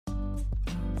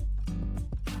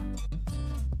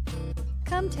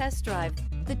Come test drive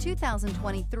the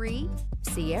 2023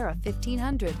 Sierra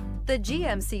 1500. The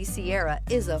GMC Sierra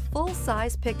is a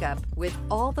full-size pickup with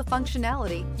all the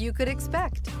functionality you could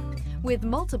expect. With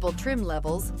multiple trim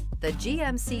levels, the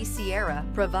GMC Sierra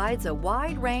provides a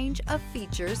wide range of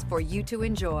features for you to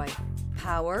enjoy.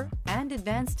 Power and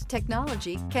advanced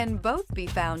technology can both be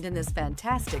found in this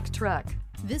fantastic truck.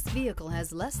 This vehicle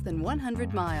has less than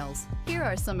 100 miles. Here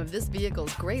are some of this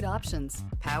vehicle's great options: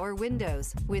 power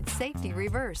windows with safety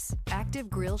reverse, active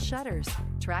grille shutters,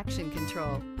 traction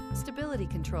control, stability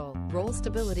control, roll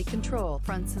stability control,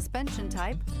 front suspension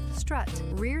type, strut,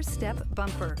 rear step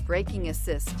bumper, braking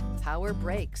assist, power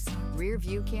brakes, rear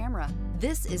view camera.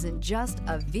 This isn't just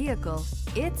a vehicle,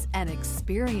 it's an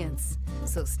experience.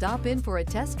 So stop in for a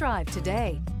test drive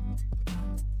today.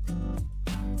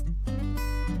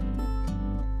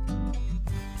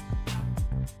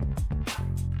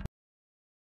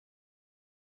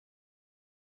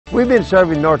 We've been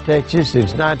serving North Texas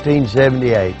since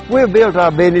 1978. We've built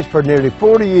our business for nearly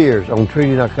 40 years on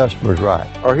treating our customers right.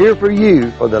 Are here for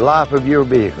you for the life of your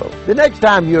vehicle. The next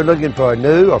time you're looking for a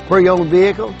new or pre-owned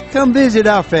vehicle, come visit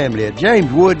our family at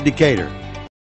James Wood Decatur.